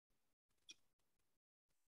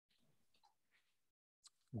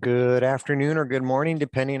Good afternoon or good morning,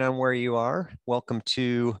 depending on where you are. Welcome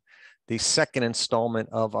to the second installment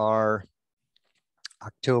of our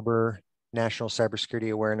October National Cybersecurity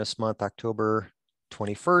Awareness Month, October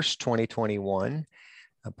 21st, 2021,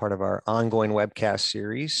 part of our ongoing webcast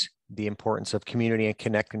series, The Importance of Community and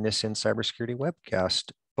Connectedness in Cybersecurity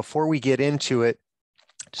Webcast. Before we get into it,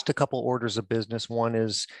 just a couple orders of business. One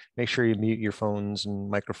is make sure you mute your phones and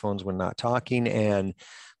microphones when not talking, and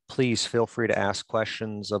please feel free to ask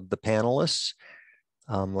questions of the panelists,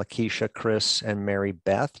 Lakeisha, Chris, and Mary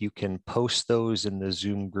Beth. You can post those in the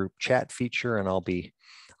Zoom group chat feature, and I'll be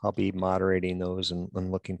moderating those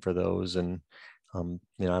and looking for those. And I don't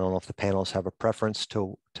know if the panelists have a preference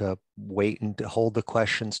to wait and to hold the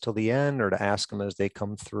questions till the end or to ask them as they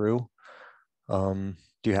come through. Do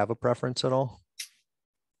you have a preference at all?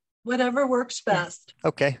 Whatever works best.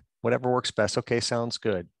 Okay, whatever works best. Okay, sounds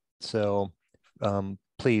good. So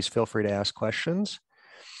please feel free to ask questions.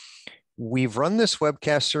 We've run this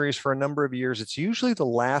webcast series for a number of years. It's usually the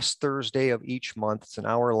last Thursday of each month. It's an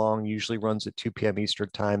hour long, usually runs at 2 p.m.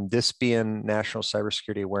 Eastern time. This being National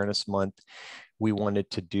Cybersecurity Awareness Month, we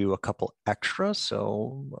wanted to do a couple extras,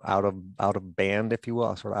 so out of band, if you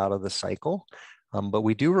will, sort of out of the cycle. But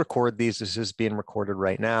we do record these. This is being recorded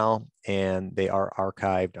right now, and they are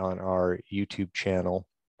archived on our YouTube channel.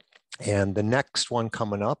 And the next one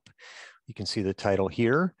coming up, you can see the title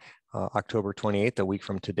here, October 28th, a week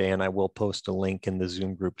from today, and I will post a link in the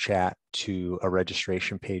Zoom group chat to a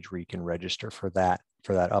registration page where you can register for that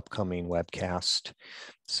upcoming webcast.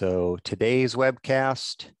 So today's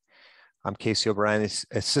webcast, I'm Casey O'Brien,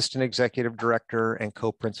 Assistant Executive Director and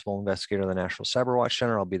Co-Principal Investigator of the National Cyberwatch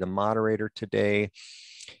Center. I'll be the moderator today.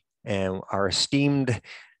 And our esteemed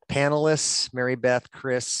panelists, Mary Beth,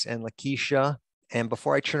 Chris, and Lakeisha. And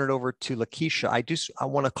before I turn it over to Lakeisha, I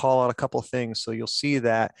want to call out a couple of things. So you'll see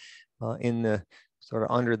that in the sort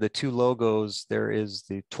of under the two logos, there is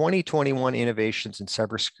the 2021 Innovations in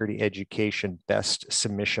Cybersecurity Education Best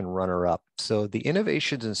Submission Runner-Up. So the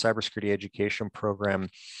Innovations in Cybersecurity Education program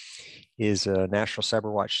is a National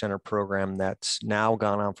Cyberwatch Center program that's now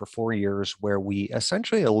gone on for 4 years, where we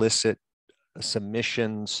essentially elicit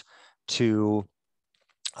submissions to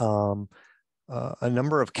a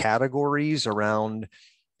number of categories around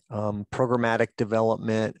programmatic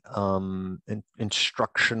development,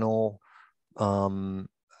 instructional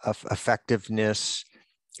effectiveness,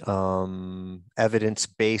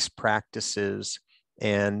 evidence-based practices,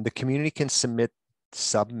 and the community can submit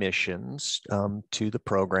submissions to the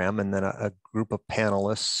program, and then a group of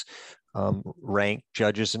panelists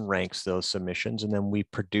judges and ranks those submissions, and then we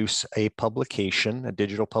produce a publication, a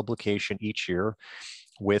digital publication each year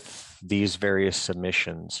with these various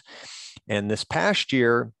submissions. And this past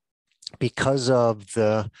year, because of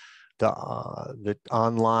the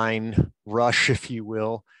online rush, if you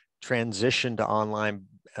will, transition to online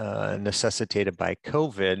necessitated by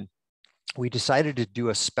COVID, we decided to do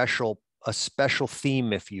a special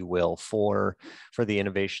theme, if you will, for the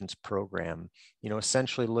innovations program.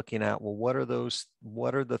 Essentially looking at, well, what are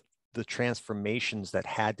the transformations that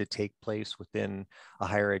had to take place within a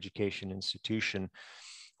higher education institution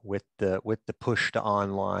with the push to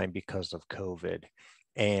online because of COVID,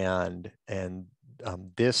 and the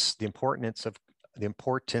importance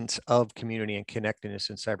of community and connectedness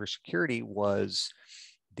in cybersecurity was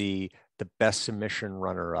the best submission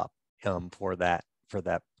runner-up for that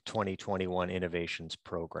 2021 innovations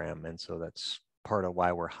program. And so that's part of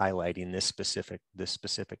why we're highlighting this specific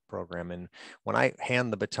program. And when I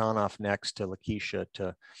hand the baton off next to Lakeisha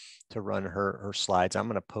to run her slides, I'm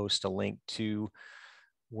going to post a link to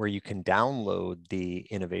where you can download the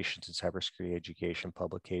Innovations in Cybersecurity Education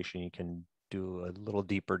publication. You can do a little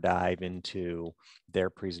deeper dive into their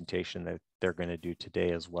presentation that they're going to do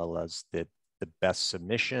today, as well as the best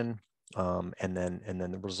submission, and then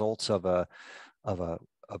the results of a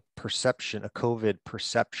COVID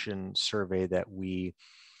perception survey that we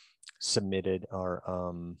submitted,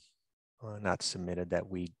 or not submitted, that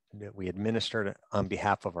we administered on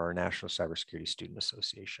behalf of our National Cybersecurity Student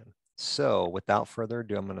Association. So without further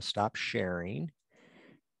ado, I'm going to stop sharing,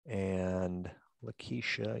 and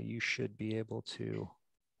Lakeisha, you should be able to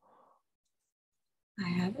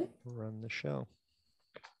run the show.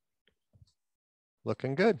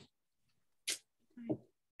 Looking good.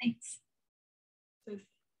 Thanks.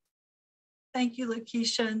 Thank you,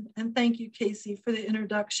 Lakeisha, and thank you, Casey, for the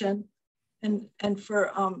introduction, and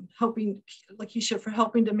for helping Lakeisha for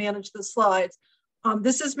helping to manage the slides.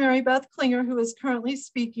 This is Mary Beth Klinger, who is currently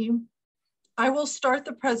speaking. I will start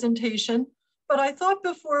the presentation, but I thought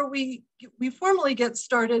before we formally get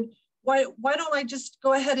started, why don't I just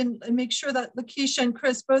go ahead and make sure that Lakeisha and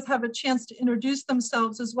Chris both have a chance to introduce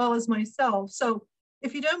themselves as well as myself. So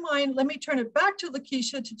if you don't mind, let me turn it back to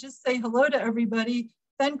Lakeisha to just say hello to everybody,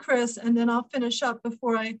 then Chris, and then I'll finish up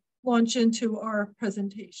before I launch into our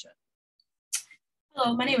presentation.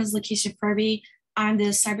 Hello, my name is Lakeisha Furby. I'm the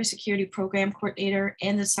Cybersecurity Program Coordinator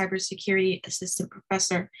and the Cybersecurity Assistant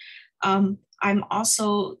Professor. I'm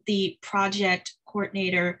also the Project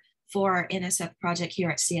Coordinator for our NSF project here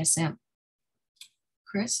at CSM.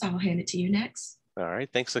 Chris, I'll hand it to you next. All right,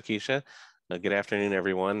 thanks, Lakeisha. Good afternoon,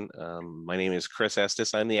 everyone. My name is Chris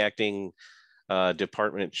Estes. I'm the acting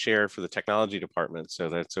department chair for the technology department. So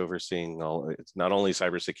that's overseeing it's not only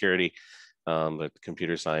cybersecurity, but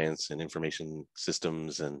computer science and information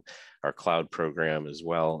systems and our cloud program as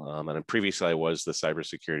well. And previously I was the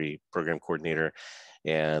cybersecurity program coordinator,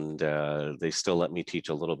 and they still let me teach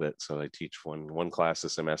a little bit. So I teach one class a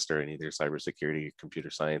semester in either cybersecurity or computer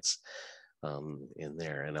science in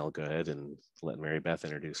there. And I'll go ahead and let Mary Beth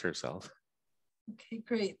introduce herself. Okay,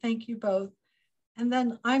 great. Thank you both. And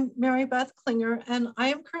then I'm Mary Beth Klinger, and I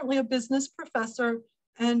am currently a business professor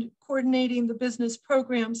and coordinating the business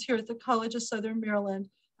programs here at the College of Southern Maryland.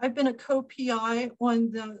 I've been a co-PI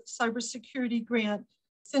on the cybersecurity grant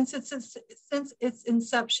since its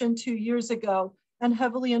inception 2 years ago, and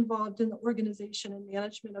heavily involved in the organization and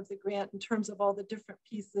management of the grant in terms of all the different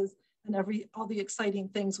pieces and all the exciting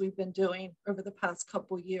things we've been doing over the past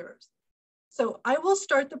couple years. So I will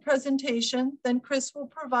start the presentation, then Chris will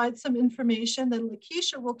provide some information, then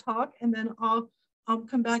Lakeisha will talk, and then I'll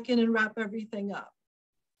come back in and wrap everything up.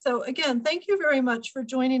 So again, thank you very much for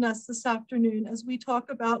joining us this afternoon as we talk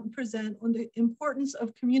about and present on the importance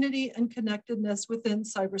of community and connectedness within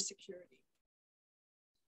cybersecurity.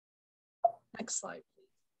 Next slide, please.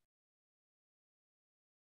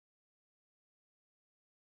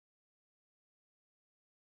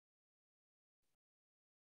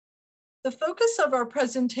 The focus of our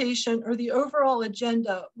presentation, or the overall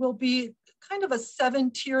agenda, will be kind of a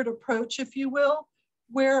 7-tiered approach, if you will,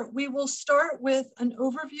 where we will start with an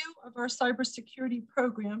overview of our cybersecurity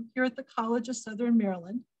program here at the College of Southern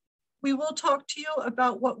Maryland. We will talk to you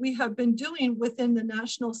about what we have been doing within the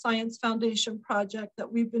National Science Foundation project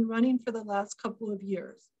that we've been running for the last couple of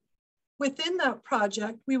years. Within that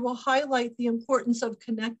project, we will highlight the importance of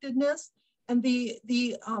connectedness and the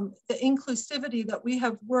inclusivity that we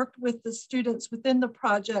have worked with the students within the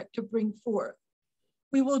project to bring forth.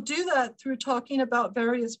 We will do that through talking about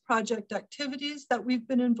various project activities that we've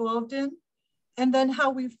been involved in, and then how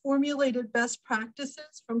we've formulated best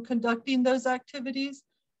practices from conducting those activities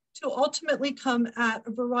to ultimately come at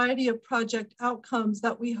a variety of project outcomes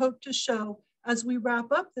that we hope to show as we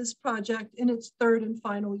wrap up this project in its 3rd and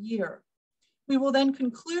final year. We will then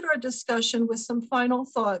conclude our discussion with some final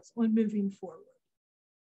thoughts on moving forward.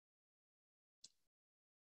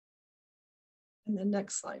 And the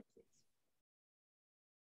next slide, please.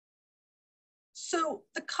 So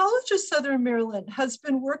the College of Southern Maryland has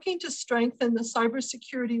been working to strengthen the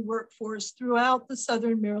cybersecurity workforce throughout the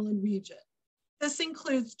Southern Maryland region. This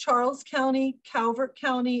includes Charles County, Calvert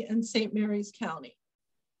County, and St. Mary's County.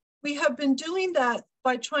 We have been doing that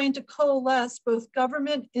by trying to coalesce both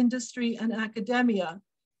government, industry, and academia,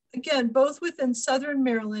 again, both within Southern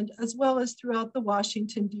Maryland as well as throughout the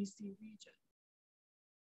Washington, D.C. region.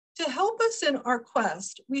 To help us in our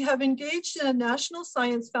quest, we have engaged in a National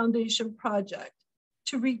Science Foundation project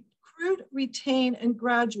to recruit, retain, and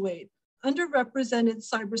graduate underrepresented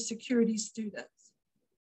cybersecurity students.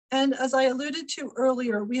 And as I alluded to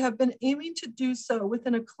earlier, we have been aiming to do so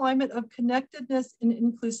within a climate of connectedness and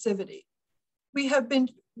inclusivity. We have been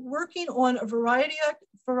working on a variety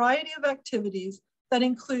of activities that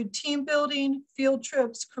include team building, field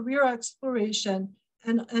trips, career exploration,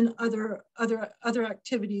 and other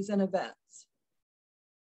activities and events.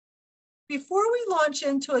 Before we launch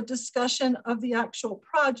into a discussion of the actual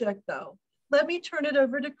project, though, let me turn it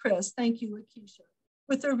over to Chris, thank you, Lakeisha,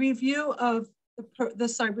 with a review of the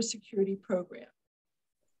cybersecurity program.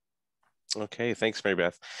 Okay, thanks, Mary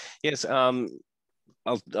Beth. Yes, I'll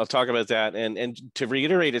talk about that. And to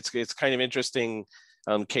reiterate, it's kind of interesting,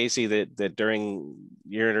 Casey, that during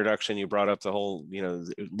your introduction, you brought up the whole,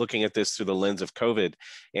 looking at this through the lens of COVID.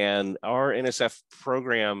 And our NSF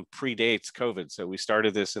program predates COVID. So we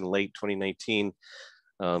started this in late 2019.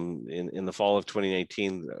 In the fall of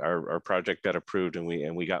 2019, our project got approved and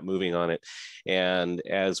we got moving on it. And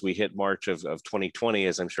as we hit March of 2020,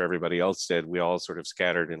 as I'm sure everybody else did, we all sort of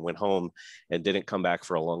scattered and went home and didn't come back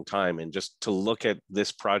for a long time. And just to look at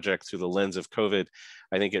this project through the lens of COVID,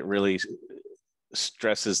 I think it really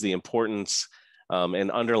stresses the importance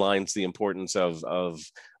and underlines the importance of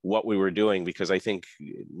what we were doing, because I think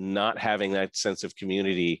not having that sense of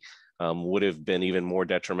community would have been even more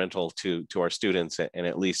detrimental to our students. And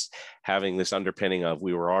at least having this underpinning of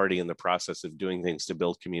we were already in the process of doing things to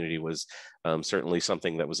build community was certainly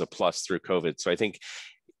something that was a plus through COVID. So I think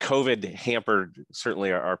COVID hampered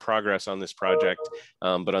certainly our progress on this project,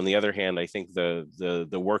 but on the other hand, I think the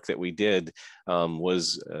work that we did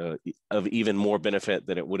was of even more benefit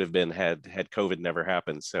than it would have been had COVID never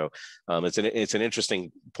happened. So it's an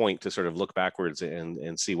interesting point to sort of look backwards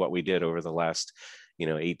and see what we did over the last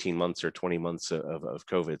 18 months or 20 months of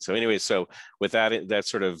COVID. So anyway, so with that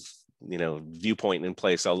sort of viewpoint in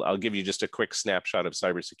place, I'll give you just a quick snapshot of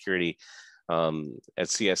cybersecurity. At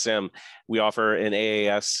CSM, we offer an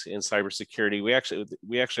AAS in cybersecurity.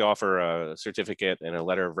 We actually offer a certificate and a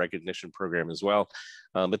letter of recognition program as well.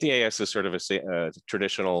 But the AAS is sort of a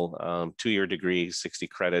traditional 2-year degree, 60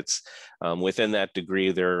 credits. Within that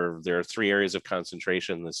degree, there are 3 areas of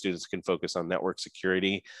concentration. The students can focus on network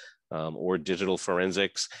security, or digital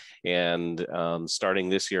forensics. And starting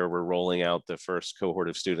this year, we're rolling out the first cohort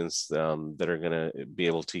of students that are going to be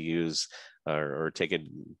able to use or take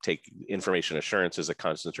information assurance as a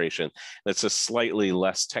concentration. That's a slightly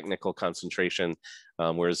less technical concentration,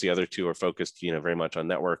 whereas the other 2 are focused, very much on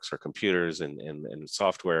networks or computers and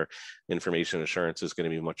software. Information assurance is going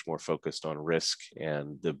to be much more focused on risk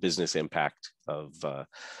and the business impact of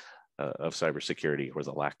cybersecurity, or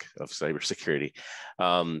the lack of cybersecurity.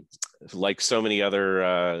 Like so many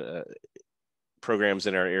other programs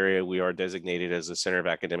in our area, we are designated as a Center of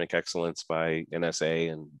Academic Excellence by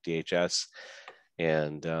NSA and DHS.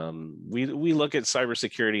 And we look at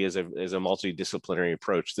cybersecurity as a multidisciplinary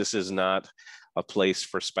approach. This is not a place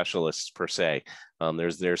for specialists per se.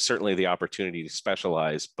 There's certainly the opportunity to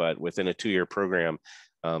specialize, but within a 2-year program,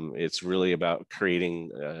 it's really about creating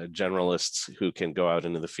generalists who can go out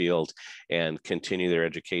into the field and continue their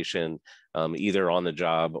education either on the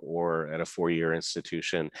job or at a 4-year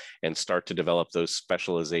institution, and start to develop those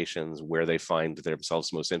specializations where they find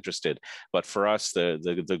themselves most interested. But for us,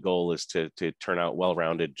 the goal is to turn out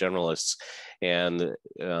well-rounded generalists. And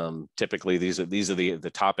typically these are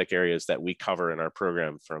the topic areas that we cover in our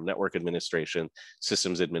program, from network administration,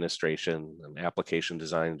 systems administration, application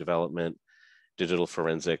design and development, digital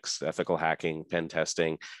forensics, ethical hacking, pen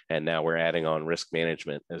testing, and now we're adding on risk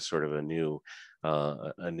management as sort of a new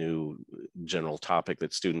general topic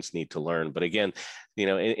that students need to learn. But again,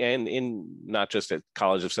 and in not just at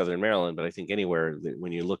College of Southern Maryland, but I think anywhere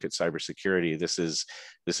when you look at cybersecurity, this is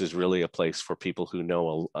really a place for people who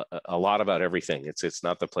know a lot about everything. It's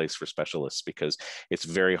not the place for specialists, because it's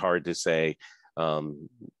very hard to say,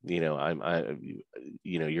 you're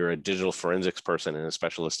a digital forensics person and a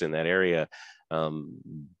specialist in that area,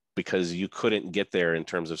 because you couldn't get there in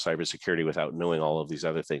terms of cybersecurity without knowing all of these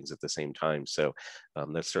other things at the same time. So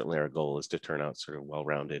that's certainly our goal, is to turn out sort of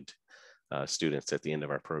well-rounded students at the end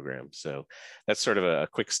of our program. So that's sort of a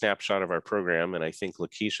quick snapshot of our program. And I think,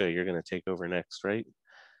 Lakeisha, you're going to take over next, right?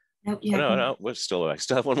 Nope, yeah. No, I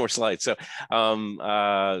still have one more slide. So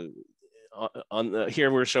here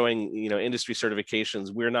we're showing industry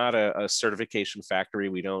certifications. We're not a certification factory.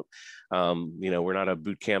 We don't we're not a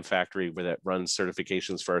boot camp factory that runs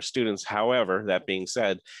certifications for our students. However, that being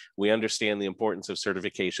said, we understand the importance of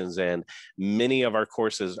certifications, and many of our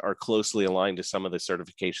courses are closely aligned to some of the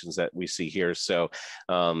certifications that we see here. So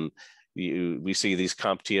we see these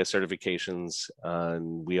CompTIA certifications,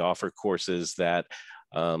 and we offer courses that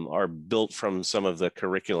are built from some of the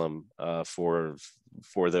curriculum for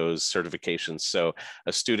those certifications. So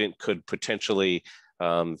a student could potentially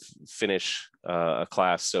finish a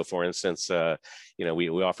class. So for instance,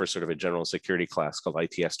 we offer sort of a general security class called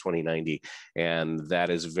ITS 2090, and that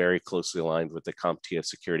is very closely aligned with the CompTIA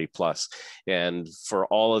Security Plus. And for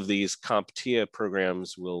all of these CompTIA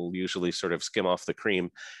programs, we'll usually sort of skim off the cream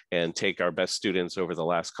and take our best students over the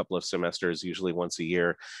last couple of semesters, usually once a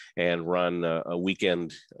year, and run a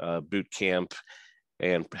weekend boot camp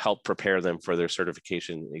and help prepare them for their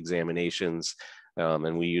certification examinations.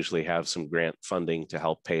 And we usually have some grant funding to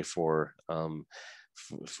help pay for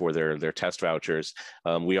their test vouchers.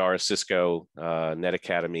 We are a Cisco Net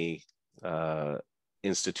Academy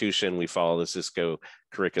institution. We follow the Cisco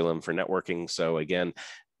curriculum for networking. So again,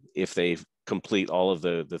 if they complete all of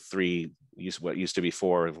the 3, what used to be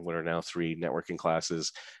 4, what are now 3 networking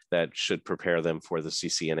classes, that should prepare them for the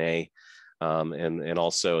CCNA. And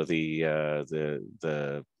also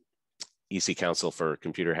the EC Council for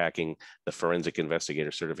Computer Hacking, the Forensic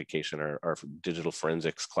Investigator Certification, our digital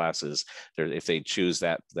forensics classes. If they choose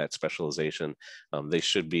that specialization, they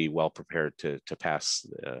should be well prepared to pass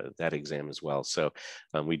that exam as well. So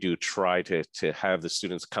we do try to have the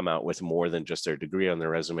students come out with more than just their degree on their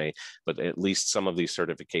resume, but at least some of these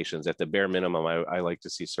certifications. At the bare minimum, I like to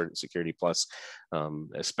see Security Plus,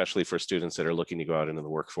 especially for students that are looking to go out into the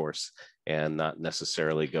workforce and not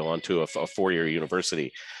necessarily go on to a four-year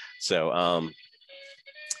university. So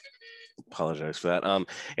apologize for that.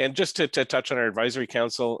 And just to touch on our advisory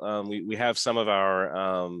council, we have some of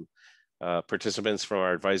our participants from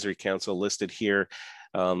our advisory council listed here.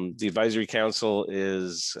 The advisory council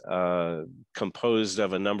is composed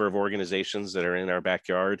of a number of organizations that are in our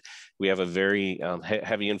backyard. We have a very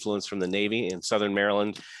heavy influence from the Navy in Southern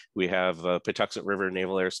Maryland. We have Patuxent River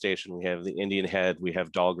Naval Air Station. We have the Indian Head. We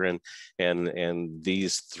have Dahlgren, and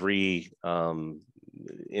these three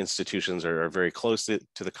institutions are very close to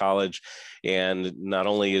the college. And not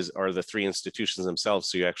only are the three institutions themselves,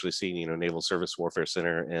 so you actually see, Naval Service Warfare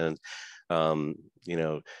Center and,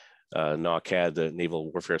 NAWCAD, the Naval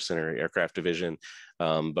Warfare Center Aircraft Division,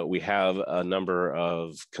 but we have a number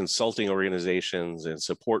of consulting organizations and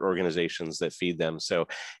support organizations that feed them. So,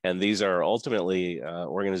 and these are ultimately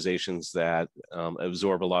organizations that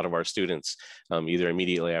absorb a lot of our students, either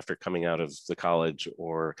immediately after coming out of the college,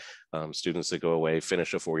 or students that go away,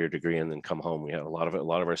 finish a four-year degree, and then come home. We have a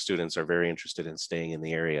lot of our students are very interested in staying in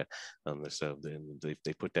the area, so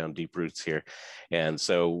they put down deep roots here. And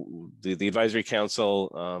so the advisory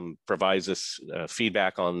council provides us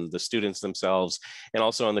feedback on the students themselves and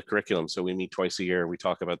also on the curriculum. So we meet twice a year. We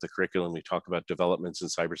talk about the curriculum, we talk about developments in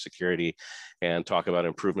cybersecurity, and talk about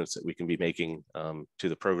improvements that we can be making to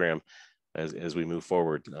the program as we move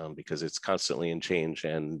forward, because it's constantly in change,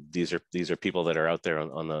 and these are people that are out there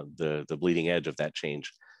on the bleeding edge of that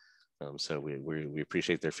change. So we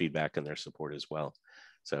appreciate their feedback and their support as well.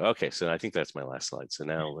 So okay, so I think that's my last slide. So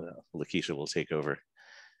now Lakeisha will take over.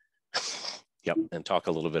 Yep, and talk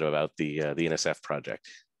a little bit about the NSF project.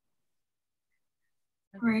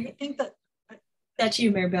 All right. I think that's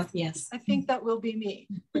you, Mary Beth. Yes. I think that will be me.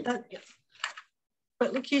 Yes.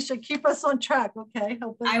 But Lakeisha, keep us on track, okay?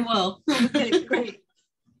 Help us. I will. Okay, great.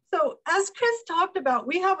 So as Chris talked about,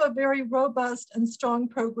 we have a very robust and strong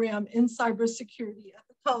program in cybersecurity at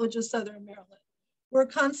the College of Southern Maryland. We're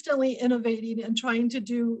constantly innovating and trying to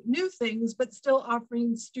do new things, but still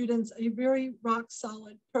offering students a very rock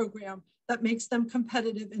solid program that makes them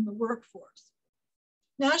competitive in the workforce.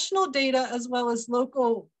 National data, as well as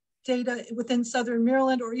local data within Southern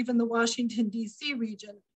Maryland or even the Washington, D.C.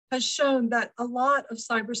 region, has shown that a lot of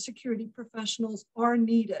cybersecurity professionals are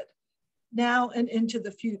needed now and into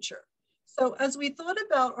the future. So as we thought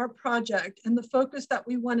about our project and the focus that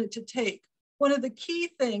we wanted to take, one of the key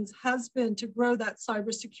things has been to grow that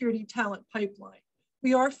cybersecurity talent pipeline.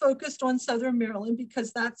 We are focused on Southern Maryland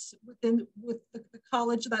because that's with the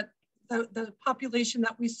college, that the population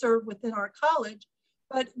that we serve within our college,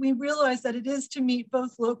 but we realize that it is to meet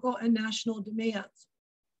both local and national demands.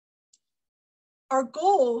 Our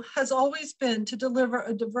goal has always been to deliver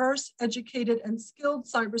a diverse, educated, and skilled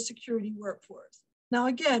cybersecurity workforce. Now,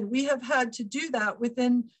 again, we have had to do that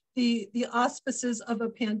within the auspices of a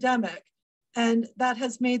pandemic, and that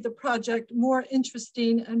has made the project more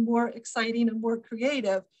interesting and more exciting and more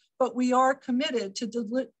creative, but we are committed to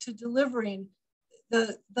delivering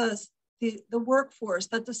the workforce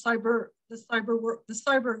that the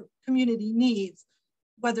cyber community needs,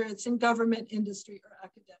 whether it's in government, industry, or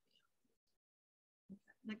academia.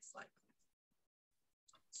 Next slide.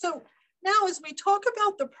 So now as we talk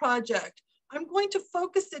about the project, I'm going to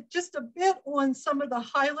focus it just a bit on some of the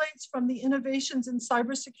highlights from the Innovations in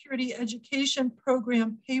Cybersecurity Education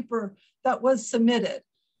program paper that was submitted.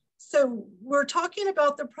 So we're talking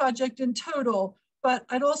about the project in total, but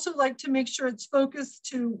I'd also like to make sure it's focused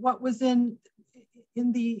to what was in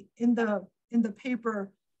the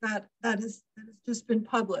paper that has just been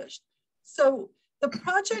published. So the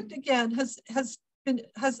project again has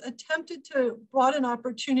attempted to broaden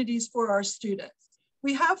opportunities for our students.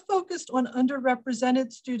 We have focused on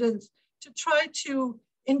underrepresented students to try to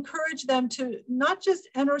encourage them to not just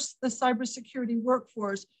enter the cybersecurity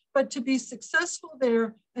workforce, but to be successful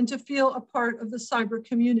there and to feel a part of the cyber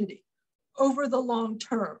community over the long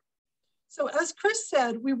term. So as Chris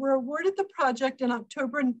said, we were awarded the project in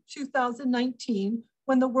October 2019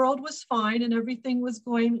 when the world was fine and everything was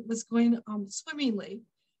going swimmingly.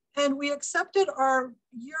 And we accepted our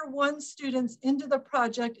year one students into the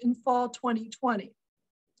project in fall 2020.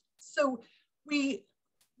 So we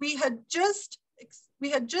had just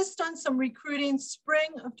done some recruiting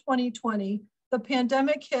spring of 2020. the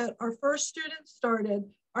pandemic hit, our first students started,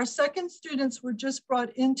 our second students were just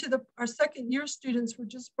brought into our second year students were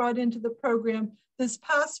just brought into the program this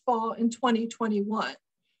past fall in 2021.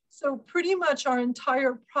 So pretty much our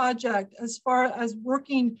entire project, as far as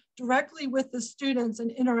working directly with the students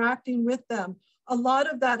and interacting with them, a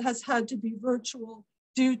lot of that has had to be virtual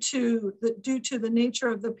due to the nature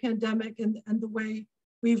of the pandemic and the way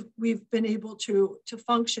we've been able to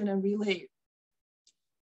function and relate.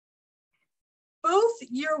 Both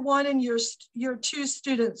year one and year two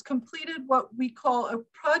students completed what we call a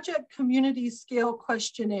project community scale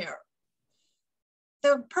questionnaire.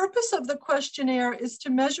 The purpose of the questionnaire is to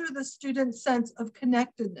measure the student's sense of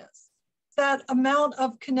connectedness. That amount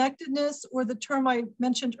of connectedness, or the term I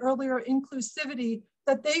mentioned earlier, inclusivity,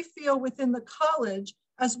 that they feel within the college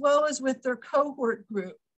as well as with their cohort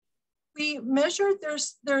group. We measured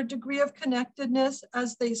their degree of connectedness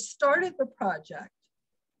as they started the project,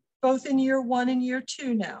 both in year one and year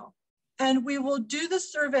two now. And we will do the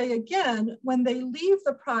survey again when they leave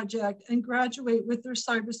the project and graduate with their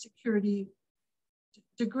cybersecurity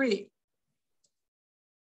degree.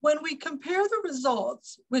 When we compare the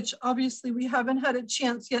results, which obviously we haven't had a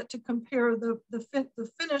chance yet to compare the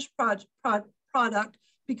finished product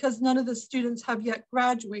because none of the students have yet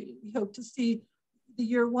graduated. We hope to see the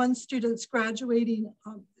year one students graduating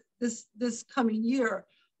this coming year.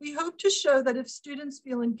 We hope to show that if students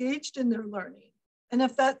feel engaged in their learning, and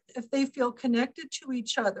if they feel connected to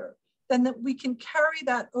each other, then that we can carry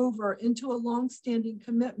that over into a long-standing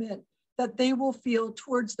commitment that they will feel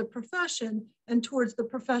towards the profession and towards the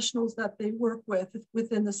professionals that they work with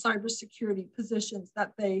within the cybersecurity positions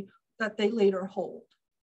that they later hold.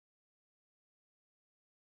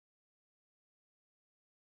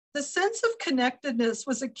 The sense of connectedness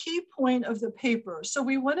was a key point of the paper, so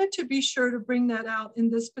we wanted to be sure to bring that out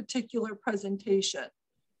in this particular presentation.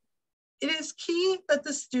 It is key that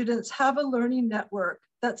the students have a learning network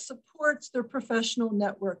that supports their professional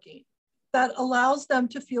networking, that allows them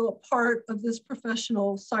to feel a part of this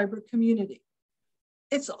professional cyber community.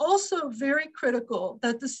 It's also very critical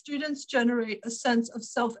that the students generate a sense of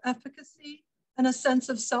self-efficacy and a sense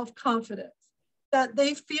of self-confidence, that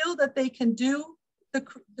they feel that they can do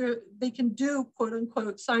quote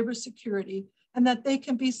unquote cybersecurity, and that they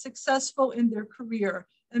can be successful in their career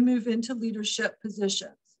and move into leadership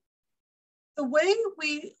positions. The way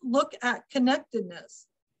we look at connectedness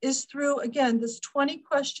is through, again, this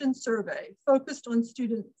 20-question survey focused on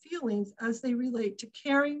student feelings as they relate to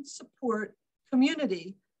caring, support,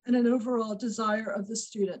 community, and an overall desire of the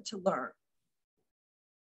student to learn.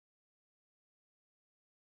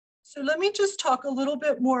 So let me just talk a little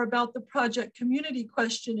bit more about the project community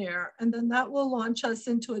questionnaire, and then that will launch us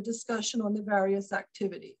into a discussion on the various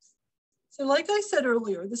activities. So like I said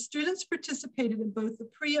earlier, the students participated in both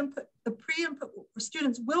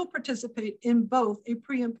students will participate in both a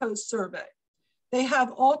pre and post survey. They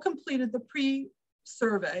have all completed the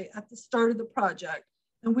pre-survey at the start of the project,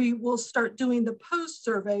 and we will start doing the post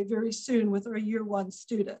survey very soon with our year one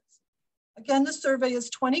students. Again, the survey is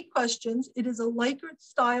 20 questions. It is a Likert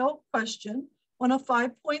style question on a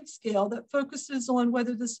 5-point scale that focuses on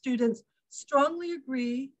whether the students strongly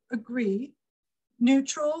agree,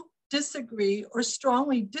 neutral, disagree, or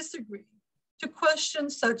strongly disagree to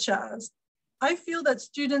questions such as, I feel that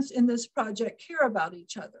students in this project care about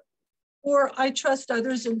each other, or I trust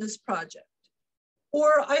others in this project,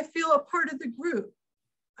 or I feel a part of the group.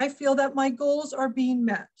 I feel that my goals are being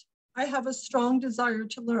met. I have a strong desire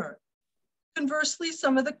to learn. Conversely,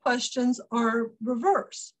 some of the questions are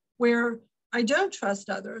reverse, where I don't trust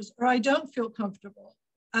others or I don't feel comfortable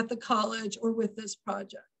at the college or with this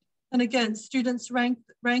project. And again, students rank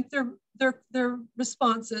their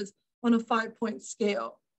responses on a 5-point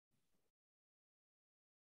scale.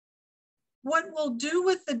 What we'll do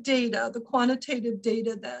with the data, the quantitative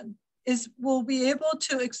data then, is we'll be able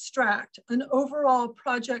to extract an overall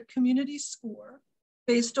project community score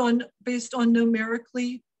based on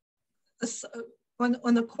numerically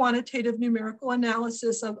on the quantitative numerical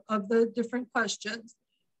analysis of the different questions.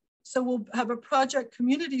 So we'll have a project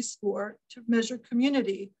community score to measure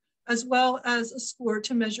community, as well as a score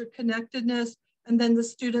to measure connectedness, and then the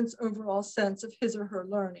student's overall sense of his or her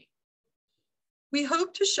learning. We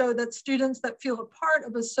hope to show that students that feel a part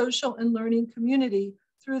of a social and learning community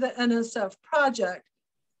through the NSF project,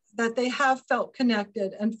 that they have felt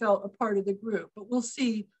connected and felt a part of the group, but we'll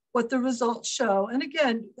see what the results show. And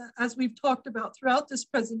again, as we've talked about throughout this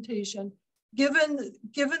presentation, given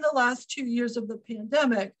the last 2 years of the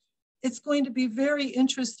pandemic, it's going to be very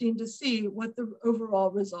interesting to see what the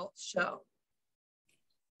overall results show.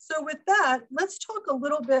 So with that, let's talk a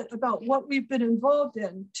little bit about what we've been involved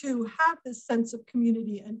in to have this sense of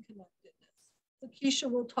community and connectedness. Lakeisha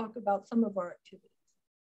will talk about some of our activities.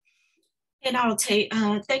 And I'll take,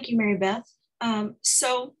 thank you, Mary Beth.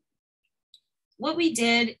 So what we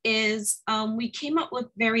did is we came up with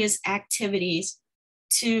various activities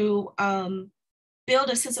to build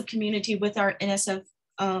a sense of community with our NSF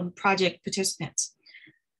project participants.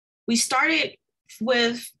 We started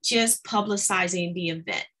with just publicizing the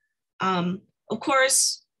event. Of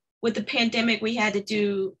course, with the pandemic, we had to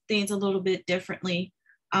do things a little bit differently,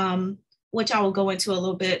 which I will go into a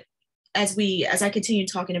little bit as I continue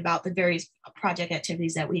talking about the various project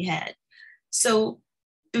activities that we had. So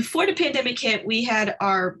before the pandemic hit, we had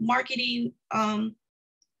our marketing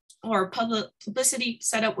or publicity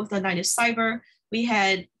set up with a night of cyber. We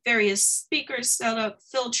had various speakers set up,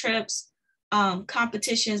 field trips,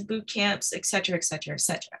 competitions, boot camps, et cetera, et cetera, et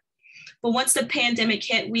cetera. But once the pandemic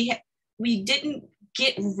hit, we didn't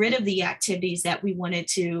get rid of the activities that we wanted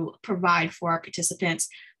to provide for our participants,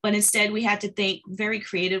 but instead we had to think very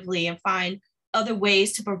creatively and find other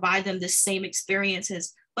ways to provide them the same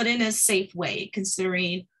experiences, but in a safe way,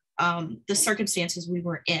 considering the circumstances we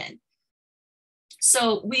were in.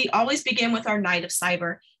 So we always begin with our night of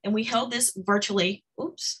cyber, and we held this virtually.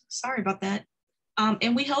 Oops, sorry about that.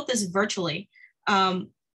 And we held this virtually. At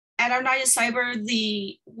our night of cyber,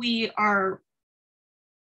 we are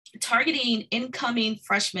targeting incoming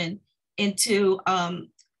freshmen into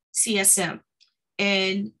CSM.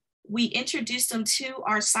 And we introduced them to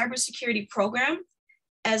our cybersecurity program,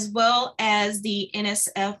 as well as the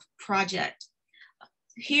NSF project.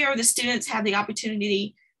 Here, the students have the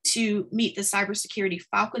opportunity to meet the cybersecurity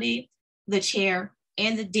faculty, the chair,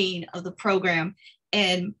 and the dean of the program,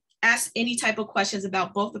 and ask any type of questions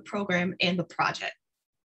about both the program and the project.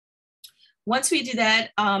 Once we do that,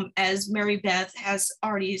 as Mary Beth has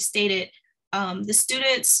already stated, the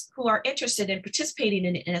students who are interested in participating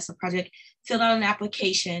in the NSF project filled out an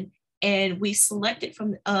application, and we selected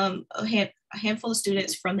from a handful of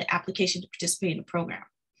students from the application to participate in the program.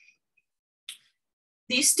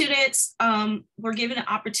 These students were given an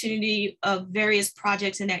opportunity of various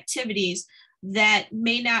projects and activities that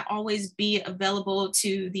may not always be available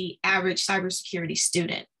to the average cybersecurity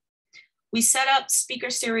student. We set up speaker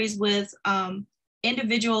series with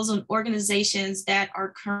individuals and organizations that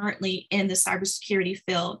are currently in the cybersecurity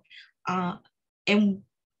field. And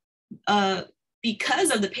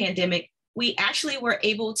because of the pandemic, we actually were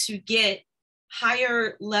able to get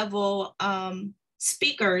higher level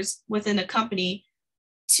speakers within the company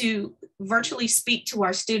to virtually speak to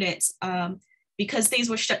our students. Because things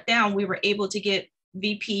were shut down, we were able to get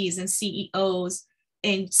VPs and CEOs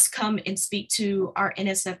and come and speak to our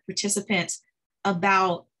NSF participants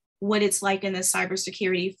about what it's like in the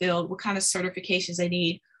cybersecurity field, what kind of certifications they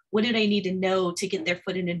need, what do they need to know to get their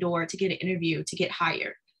foot in the door, to get an interview, to get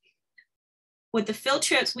hired. With the field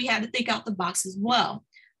trips, we had to think out the box as well.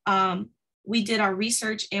 We did our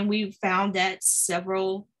research and we found that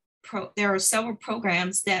there are several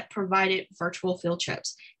programs that provided virtual field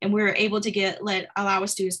trips, and we were able to allow our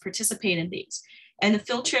students participate in these. And the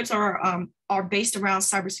field trips are based around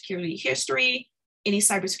cybersecurity history, any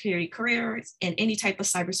cybersecurity careers, and any type of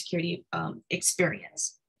cybersecurity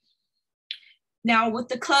experience. Now with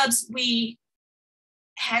the clubs, we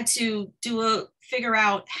had to figure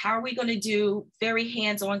out how are we going to do very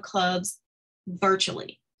hands-on clubs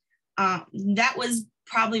virtually. That was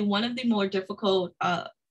probably one of the more difficult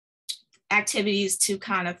activities to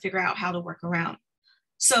kind of figure out how to work around.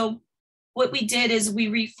 So what we did is we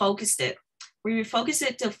refocused it. We refocused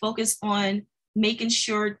it to focus on making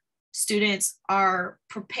sure students are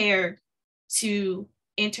prepared to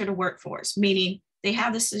enter the workforce, meaning they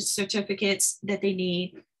have the certificates that they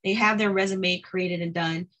need, they have their resume created and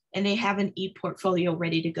done, and they have an e-portfolio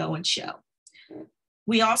ready to go and show.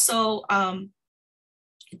 We also,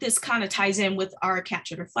 this kind of ties in with our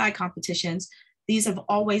Capture the Flag competitions. These have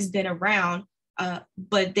always been around,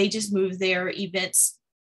 but they just moved their events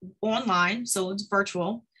online, so it's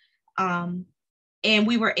virtual. And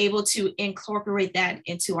we were able to incorporate that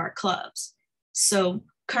into our clubs. So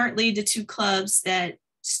currently the two clubs that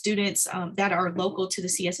students that are local to the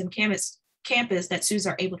CSM campus that students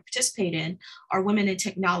are able to participate in are Women in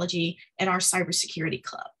Technology and our Cybersecurity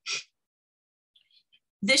Club.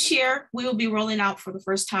 This year, we will be rolling out for the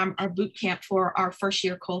first time our boot camp for our first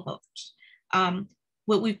year cohorts.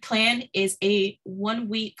 What we've planned is a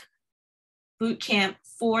 1-week boot camp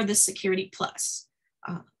for the Security Plus.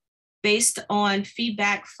 Based on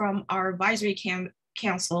feedback from our advisory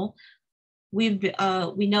council, we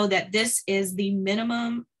know that this is the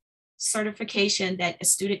minimum certification that a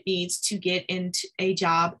student needs to get into a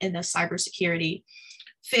job in the cybersecurity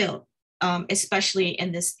field, especially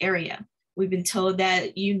in this area. We've been told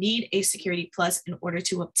that you need a Security Plus in order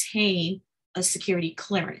to obtain a security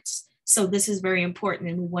clearance. So this is very important,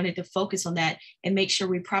 and we wanted to focus on that and make sure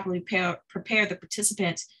we properly prepare the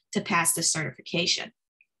participants to pass this certification.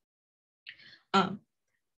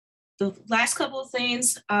 The last couple of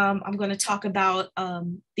things, I'm going to talk about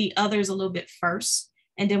the others a little bit first,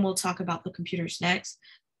 and then we'll talk about the computers next.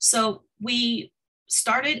 So we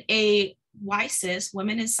started a WISIS,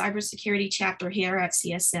 Women in Cybersecurity chapter here at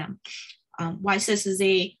CSM. WISIS is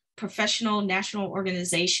a professional national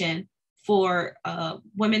organization for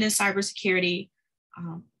women in cybersecurity,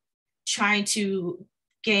 trying to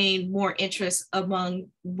gain more interest among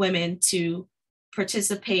women to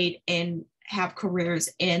participate and have careers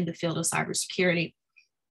in the field of cybersecurity.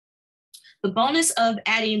 The bonus of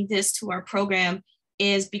adding this to our program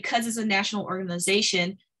is because it's a national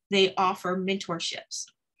organization, they offer mentorships.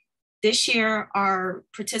 This year, our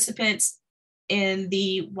participants in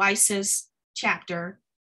the WISIS chapter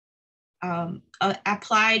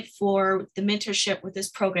applied for the mentorship with this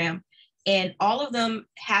program, and all of them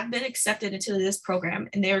have been accepted into this program,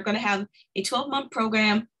 and they're going to have a 12-month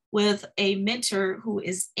program with a mentor who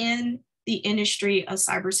is in the industry of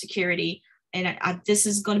cybersecurity, and this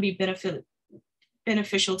is going to be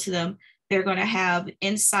beneficial to them. They're going to have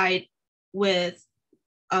insight with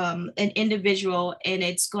an individual, and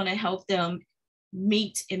it's going to help them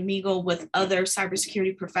meet and mingle with other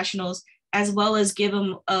cybersecurity professionals, as well as give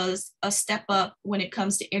them a step up when it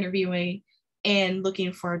comes to interviewing and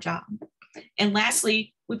looking for a job. And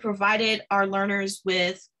lastly, we provided our learners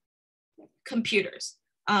with computers.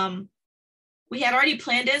 We had already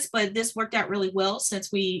planned this, but this worked out really well since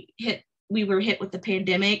we were hit with the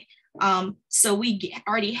pandemic. So we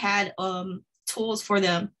already had tools for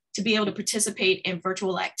them to be able to participate in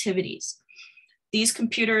virtual activities. These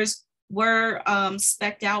computers were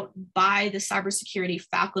spec'd out by the cybersecurity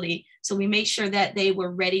faculty. So we made sure that they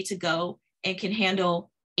were ready to go and can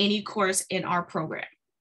handle any course in our program.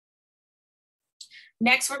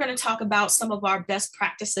 Next, we're going to talk about some of our best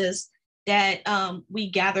practices that we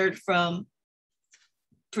gathered from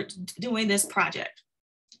doing this project.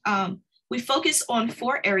 We focus on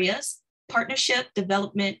 4 areas: partnership,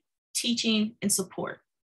 development, teaching, and support.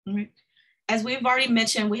 Right. As we've already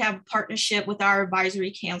mentioned, we have a partnership with our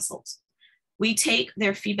advisory councils. We take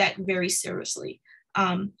their feedback very seriously.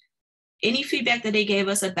 Any feedback that they gave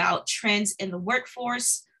us about trends in the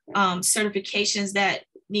workforce, certifications that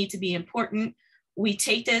need to be important, we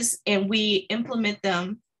take this and we implement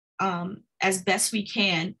them as best we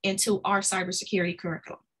can into our cybersecurity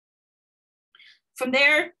curriculum. From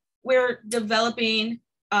there, we're developing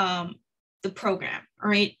the program, all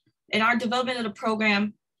right? In our development of the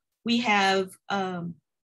program, we have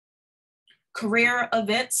career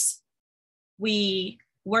events. We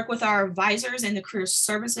work with our advisors in the career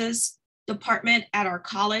services department at our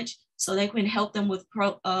college so they can help them with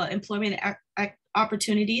employment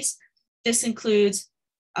opportunities. This includes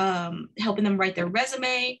helping them write their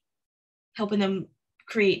resume, helping them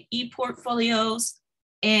create e-portfolios,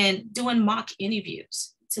 and doing mock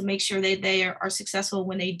interviews to make sure that they are successful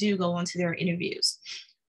when they do go onto their interviews.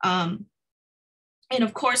 And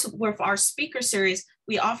of course, with our speaker series,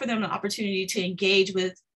 we offer them an opportunity to engage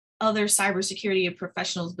with other cybersecurity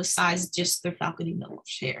professionals besides just their faculty member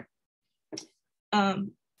share.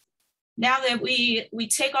 Now that we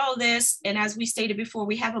take all of this, and as we stated before,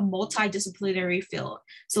 we have a multidisciplinary field.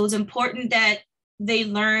 So it's important that they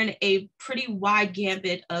learn a pretty wide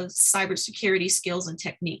gambit of cybersecurity skills and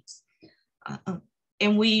techniques.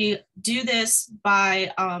 And we do this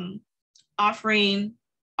by offering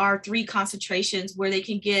our 3 concentrations where they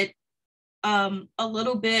can get a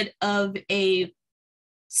little bit of a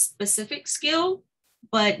specific skill,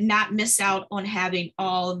 but not miss out on having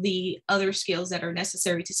all the other skills that are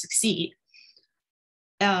necessary to succeed.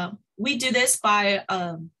 We do this by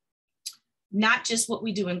not just what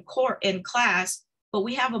we do in class, but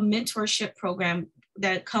we have a mentorship program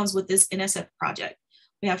that comes with this NSF project.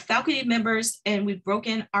 We have faculty members, and we've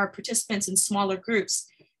broken our participants in smaller groups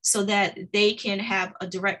so that they can have a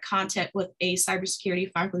direct contact with a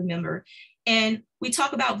cybersecurity faculty member. And we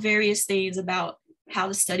talk about various things about how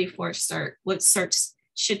to study for a cert, what certs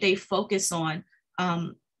should they focus on,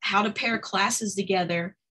 how to pair classes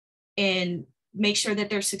together and make sure that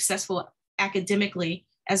they're successful academically,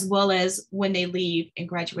 as well as when they leave and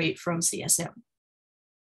graduate from CSM.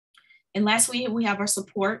 And lastly, we have our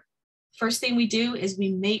support. First thing we do is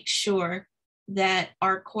we make sure that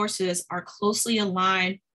our courses are closely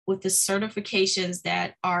aligned with the certifications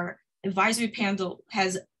that our advisory panel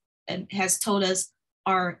has and has told us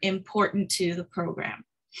are important to the program.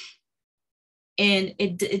 And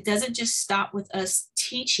it doesn't just stop with us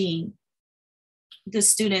teaching the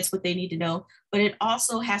students what they need to know, but it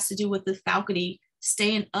also has to do with the faculty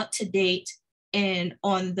staying up to date and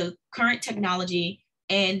on the current technology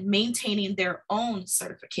and maintaining their own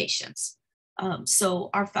certifications. So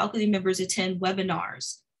our faculty members attend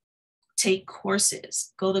webinars, take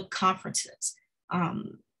courses, go to conferences,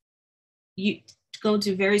 you go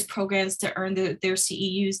to various programs to earn their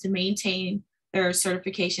CEUs to maintain their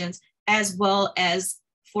certifications, as well as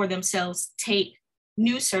for themselves take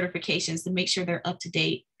new certifications to make sure they're up to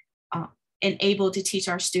date and able to teach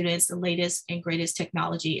our students the latest and greatest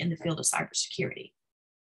technology in the field of cybersecurity.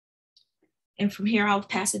 And from here, I'll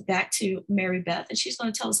pass it back to Mary Beth, and she's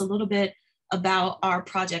going to tell us a little bit about our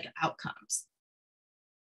project outcomes.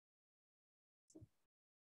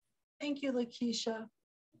 Thank you, Lakeisha.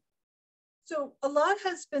 So a lot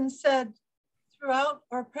has been said throughout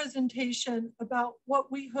our presentation about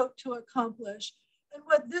what we hope to accomplish. And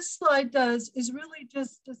what this slide does is really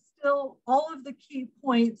just distill all of the key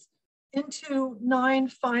points into 9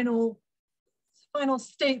 final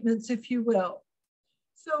statements, if you will.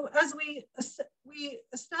 So as we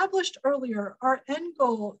established earlier, our end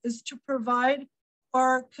goal is to provide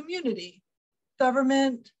our community,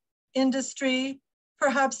 government, industry,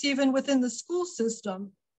 perhaps even within the school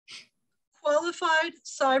system, qualified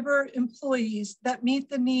cyber employees that meet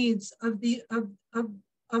the needs of the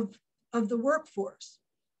workforce.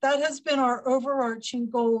 That has been our overarching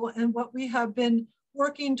goal and what we have been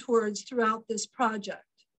working towards throughout this project.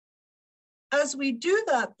 As we do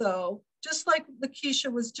that though, just like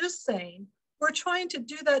Lakeisha was just saying, we're trying to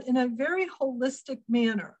do that in a very holistic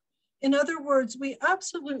manner. In other words, we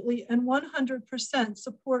absolutely and 100%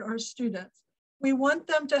 support our students. We want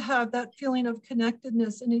them to have that feeling of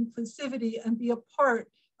connectedness and inclusivity and be a part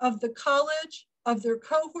of the college, of their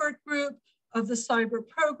cohort group, of the cyber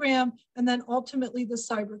program, and then ultimately the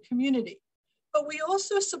cyber community. But we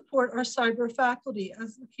also support our cyber faculty,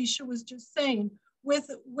 as Lakeisha was just saying, with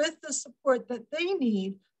the support that they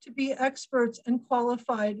need to be experts and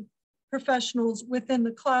qualified professionals within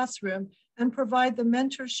the classroom and provide the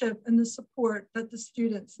mentorship and the support that the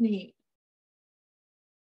students need.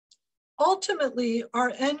 Ultimately,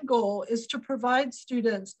 our end goal is to provide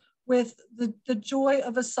students with the joy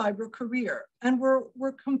of a cyber career. And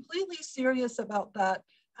we're completely serious about that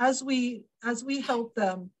as we help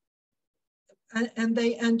them and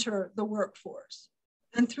they enter the workforce.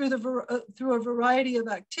 And through a variety of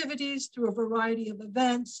activities, through a variety of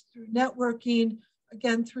events, through networking,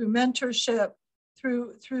 again, through mentorship,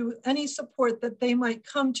 through any support that they might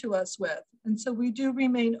come to us with. And so we do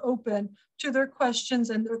remain open to their questions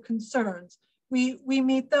and their concerns. We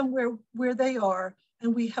meet them where they are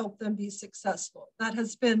and we help them be successful. That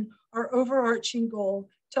has been our overarching goal,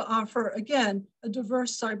 to offer, again, a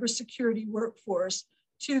diverse cybersecurity workforce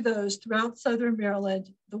to those throughout Southern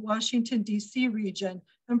Maryland, the Washington, D.C. region,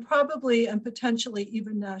 and probably and potentially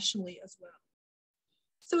even nationally as well.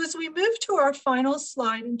 So as we move to our final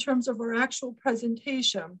slide in terms of our actual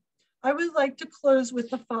presentation, I would like to close with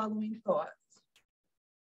the following thoughts.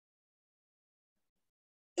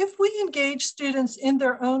 If we engage students in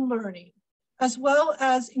their own learning, as well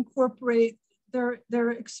as incorporate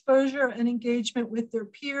their exposure and engagement with their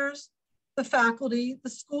peers, the faculty, the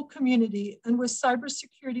school community, and with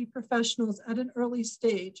cybersecurity professionals at an early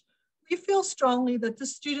stage, we feel strongly that the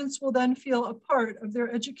students will then feel a part of their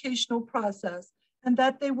educational process and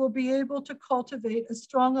that they will be able to cultivate a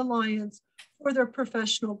strong alliance for their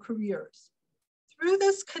professional careers. Through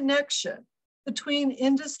this connection between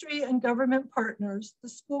industry and government partners, the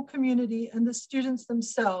school community, and the students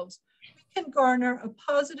themselves, we can garner a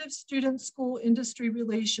positive student-school industry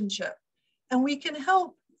relationship, and we can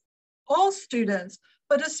help all students,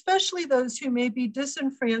 but especially those who may be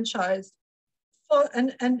disenfranchised,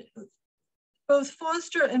 and both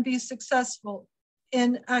foster and be successful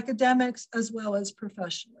in academics as well as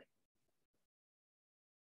professionally.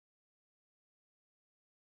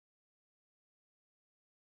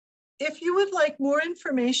 If you would like more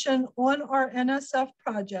information on our NSF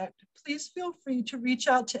project, please feel free to reach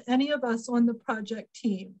out to any of us on the project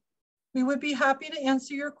team. We would be happy to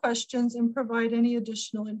answer your questions and provide any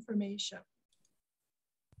additional information.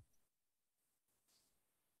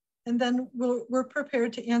 And then we're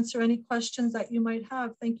prepared to answer any questions that you might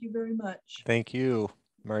have. Thank you very much. Thank you,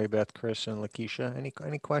 Mary Beth, Chris, and Lakeisha.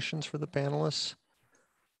 Any questions for the panelists?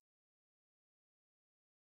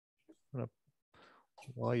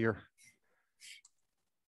 While you're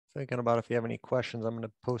thinking about if you have any questions, I'm going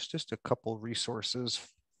to post just a couple resources.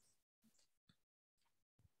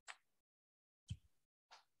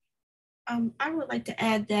 I would like to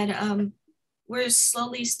add that we're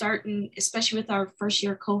slowly starting, especially with our first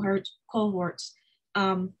year cohorts,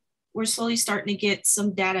 we're slowly starting to get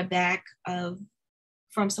some data back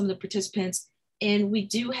from some of the participants. And we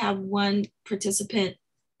do have one participant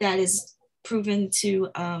that is proven to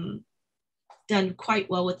done quite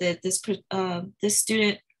well with it. This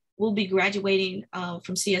student will be graduating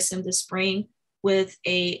from CSM this spring with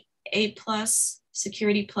A+,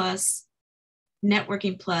 Security Plus,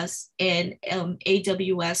 Networking Plus, and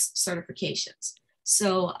AWS certifications.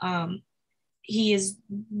 So he is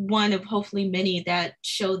one of hopefully many that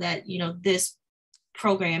show that, you know, this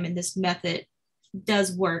program and this method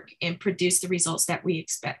does work and produce the results that we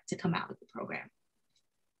expect to come out of the program.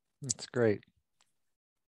 That's great.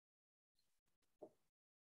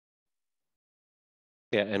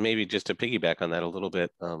 Yeah, and maybe just to piggyback on that a little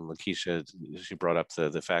bit, Lakeisha, she brought up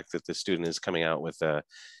the fact that the student is coming out with a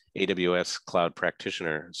AWS Cloud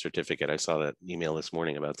Practitioner certificate. I saw that email this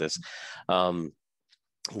morning about this.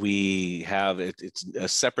 We have, it's a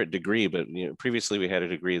separate degree, but you know, previously we had a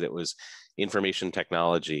degree that was information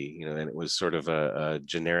technology, you know, and it was sort of a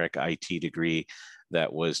generic IT degree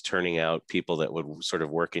that was turning out people that would sort of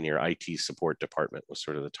work in your IT support department was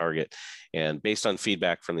sort of the target. And based on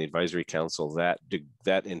feedback from the advisory council,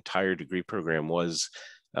 that entire degree program was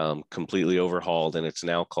completely overhauled, and it's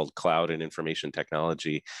now called Cloud and Information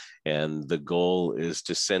Technology. And the goal is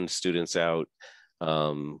to send students out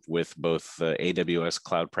with both the AWS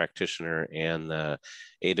Cloud Practitioner and the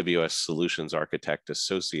AWS Solutions Architect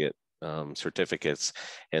Associate certificates.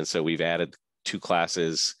 And so we've added 2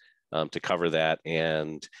 classes to cover that.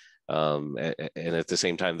 And at the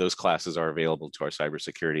same time, those classes are available to our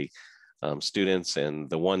cybersecurity students, and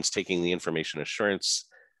the ones taking the information assurance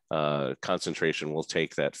concentration will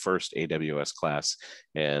take that first AWS class.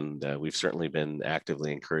 And we've certainly been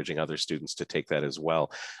actively encouraging other students to take that as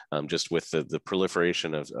well. Just with the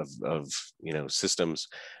proliferation of you know, systems,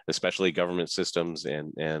 especially government systems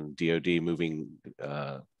and DoD moving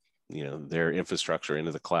you know, their infrastructure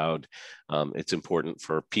into the cloud. It's important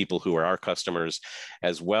for people who are our customers,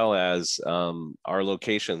 as well as our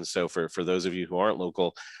locations. So for those of you who aren't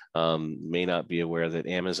local, may not be aware that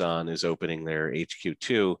Amazon is opening their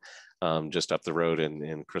HQ2 just up the road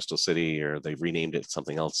in Crystal City, or they've renamed it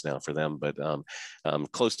something else now for them, but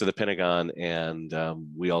close to the Pentagon. And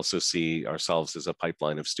we also see ourselves as a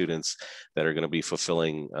pipeline of students that are going to be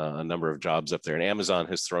fulfilling a number of jobs up there. And Amazon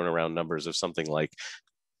has thrown around numbers of something like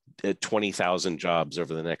 20,000 jobs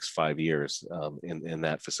over the next 5 years in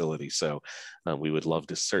that facility. So we would love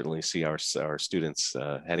to certainly see our students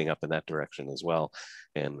heading up in that direction as well.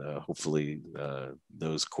 And hopefully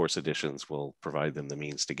those course additions will provide them the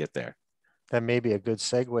means to get there. That may be a good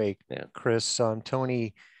segue, yeah. Chris.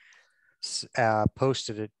 Tony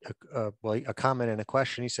posted a comment and a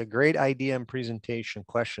question. He said, great idea and presentation.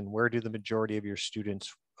 Question, where do the majority of your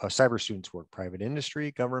students, cyber students work? Private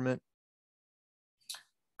industry, government?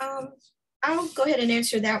 I'll go ahead and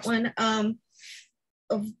answer that one.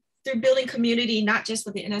 Through building community, not just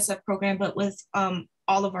with the NSF program, but with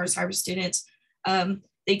all of our cyber students,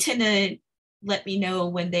 they tend to let me know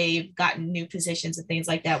when they've gotten new positions and things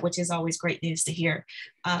like that, which is always great news to hear.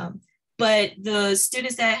 But the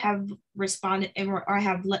students that have responded or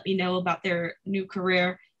have let me know about their new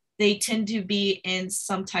career, they tend to be in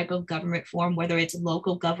some type of government form, whether it's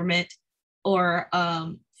local government or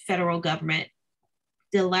federal government.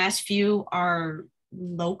 The last few are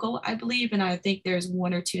local, I believe, and I think there's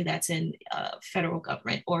 1 or 2 that's in federal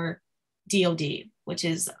government or DoD, which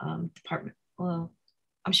is department. Well,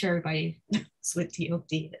 I'm sure everybody knows what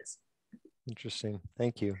DoD is. Interesting.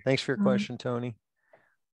 Thank you. Thanks for your question, Tony.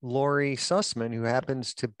 Lori Sussman, who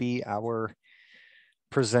happens to be our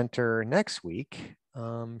presenter next week,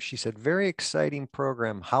 she said, very exciting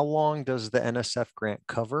program. How long does the NSF grant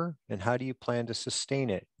cover, and how do you plan to sustain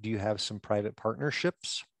it? Do you have some private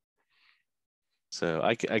partnerships? So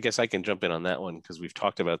I guess I can jump in on that one because we've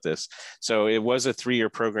talked about this. So it was a 3-year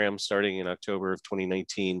program starting in October of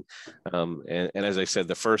 2019. And as I said,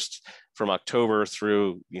 the first from October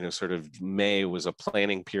through, you know, sort of May was a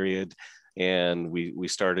planning period. And we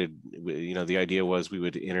started, you know, the idea was we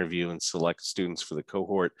would interview and select students for the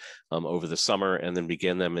cohort over the summer, and then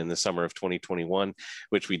begin them in the summer of 2021,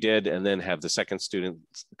 which we did, and then have the second student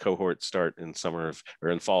cohort start in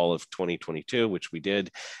fall of 2022, which we did.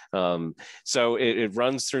 So it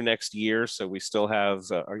runs through next year. So we still have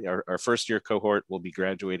our first year cohort will be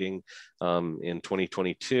graduating in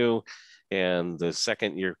 2022. and the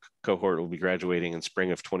second year cohort will be graduating in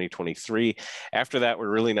spring of 2023. After that, we're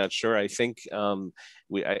really not sure. I think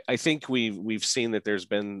we've seen that there's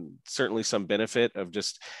been certainly some benefit of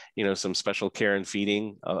just, you know, some special care and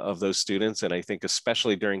feeding of those students. And I think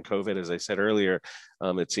especially during COVID, as I said earlier,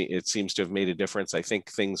 it seems to have made a difference. I think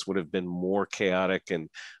things would have been more chaotic and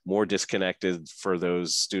more disconnected for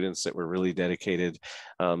those students that were really dedicated.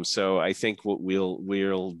 So I think what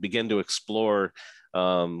we'll begin to explore.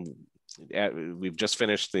 We've just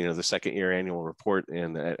finished, you know, the second year annual report,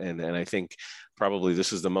 and I think probably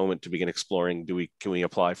this is the moment to begin exploring. Can we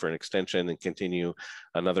apply for an extension and continue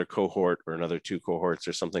another cohort or another 2 cohorts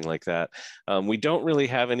or something like that? We don't really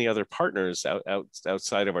have any other partners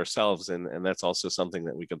outside of ourselves, and that's also something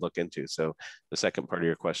that we could look into. So the second part of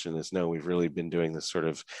your question is no, we've really been doing this sort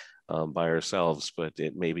of by ourselves, but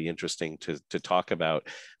it may be interesting to talk about.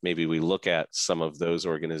 Maybe we look at some of those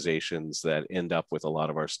organizations that end up with a lot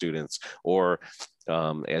of our students, or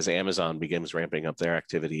as Amazon begins ramping up their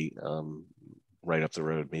activity right up the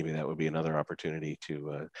road, maybe that would be another opportunity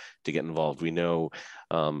to get involved. We know,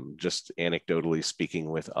 just anecdotally speaking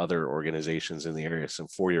with other organizations in the area, some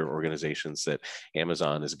 4-year organizations, that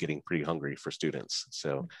Amazon is getting pretty hungry for students.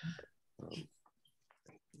 So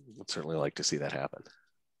would certainly like to see that happen.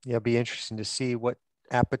 Yeah, it'll be interesting to see what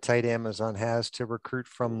appetite Amazon has to recruit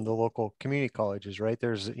from the local community colleges, right?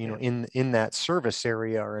 There's, you know, in that service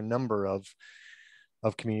area are a number of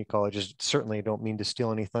community colleges. Certainly I don't mean to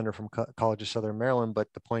steal any thunder from College of Southern Maryland, but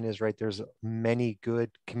the point is, right, there's many good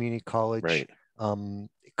community college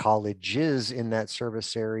colleges in that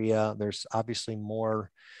service area. There's obviously more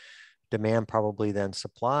demand probably than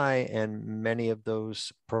supply, and many of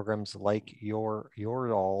those programs, like your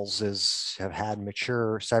alls, have had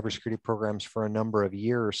mature cybersecurity programs for a number of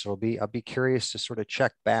years. So I'll be curious to sort of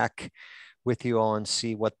check back with you all and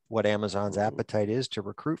see what Amazon's appetite is to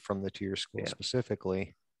recruit from the 2-year school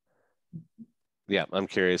specifically. Yeah, I'm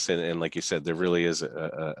curious, and like you said, there really is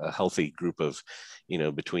a healthy group of, you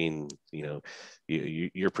know, between, you know,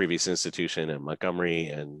 your previous institution and Montgomery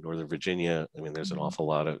and Northern Virginia. I mean, there's an awful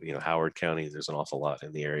lot of, you know, Howard County. There's an awful lot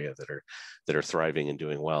in the area that are thriving and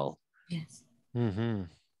doing well. Yes. Mm-hmm.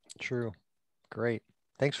 True. Great.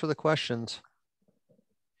 Thanks for the questions.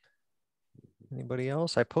 Anybody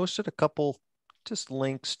else? I posted a couple just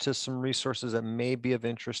links to some resources that may be of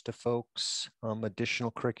interest to folks, additional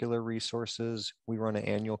curricular resources. We run an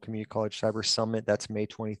annual Community College Cyber Summit. That's May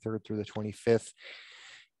 23rd through the 25th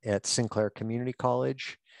at Sinclair Community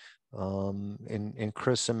College. And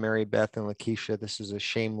Chris and Mary Beth and Lakeisha, this is a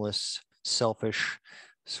shameless, selfish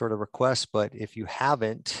sort of request, but if you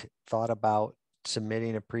haven't thought about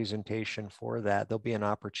submitting a presentation for that, there'll be an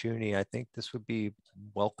opportunity. I think this would be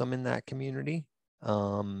welcome in that community.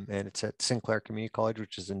 And it's at Sinclair Community College,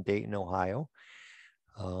 which is in Dayton, Ohio.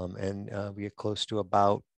 We get close to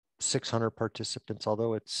about 600 participants,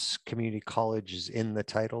 although it's community college is in the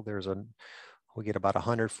title. We get about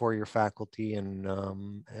 100 4-year faculty and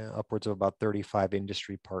upwards of about 35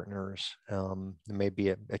 industry partners. There may be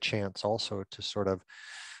a chance also to sort of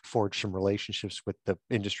forge some relationships with the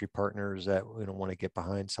industry partners that want to get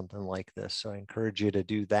behind something like this. So I encourage you to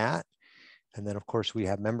do that. And then, of course, we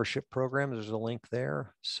have membership programs. There's a link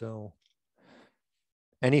there. So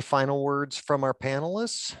any final words from our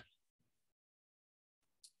panelists?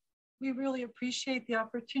 We really appreciate the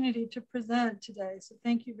opportunity to present today. So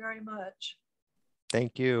thank you very much.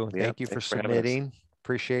 Thank you. Yeah, thank you for submitting.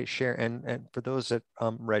 Appreciate sharing. And for those that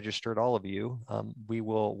registered, all of you, we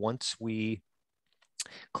will, once we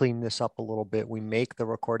clean this up a little bit, we make the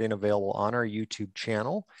recording available on our YouTube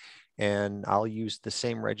channel. And I'll use the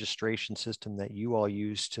same registration system that you all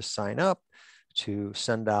use to sign up to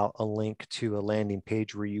send out a link to a landing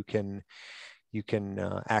page where you can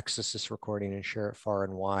access this recording and share it far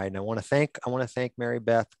and wide. And I want to thank Mary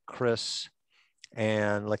Beth, Chris,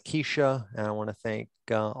 and Lakeisha, and I want to thank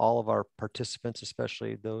all of our participants,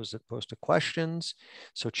 especially those that posted questions.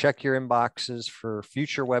 So check your inboxes for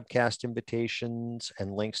future webcast invitations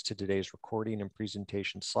and links to today's recording and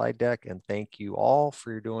presentation slide deck. And thank you all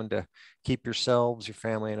for your doing to keep yourselves, your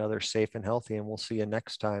family, and others safe and healthy. And we'll see you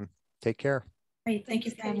next time. Take care. Great. Thank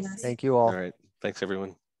you for having us. Thank you all. All right. Thanks,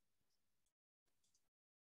 everyone.